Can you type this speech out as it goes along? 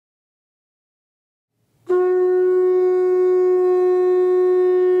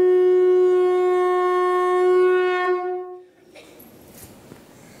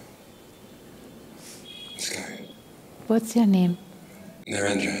What's your name?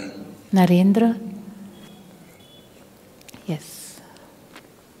 Narendra. Narendra? Yes.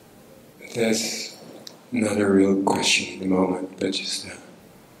 That's not a real question at the moment, but just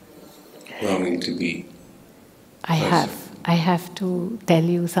longing to be closer. I have to tell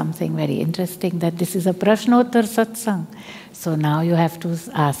you something very interesting, that this is a prashnottar satsang. So now you have to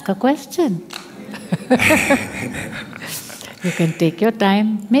ask a question. You can take your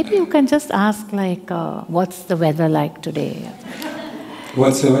time. Maybe you can just ask like, what's the weather like today?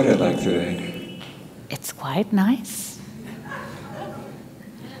 What's the weather like today? It's quite nice.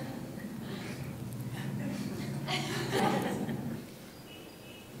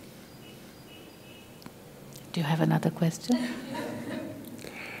 Do you have another question?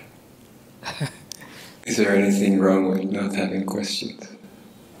 Is there anything wrong with not having questions?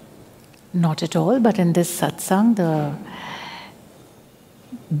 Not at all, but in this satsang,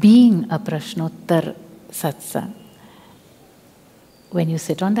 being a prashnottar satsang, when you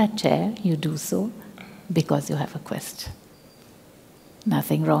sit on that chair, you do so because you have a question.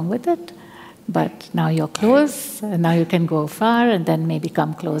 Nothing wrong with it, but now you're close, and now you can go far, and then maybe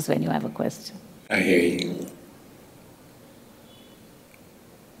come close when you have a question. I hear you.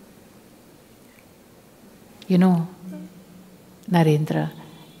 You know, Narendra,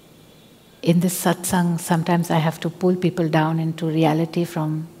 in this satsang, sometimes I have to pull people down into reality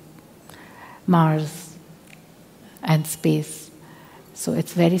from Mars and space. So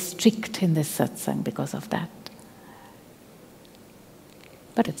it's very strict in this satsang because of that.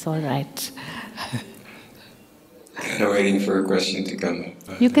 But it's all right. Kind of waiting for a question to come.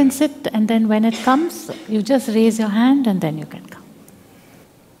 You can sit, and then when it comes, you just raise your hand and then you can come.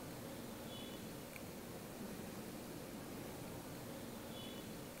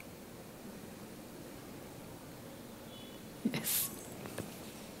 Yes.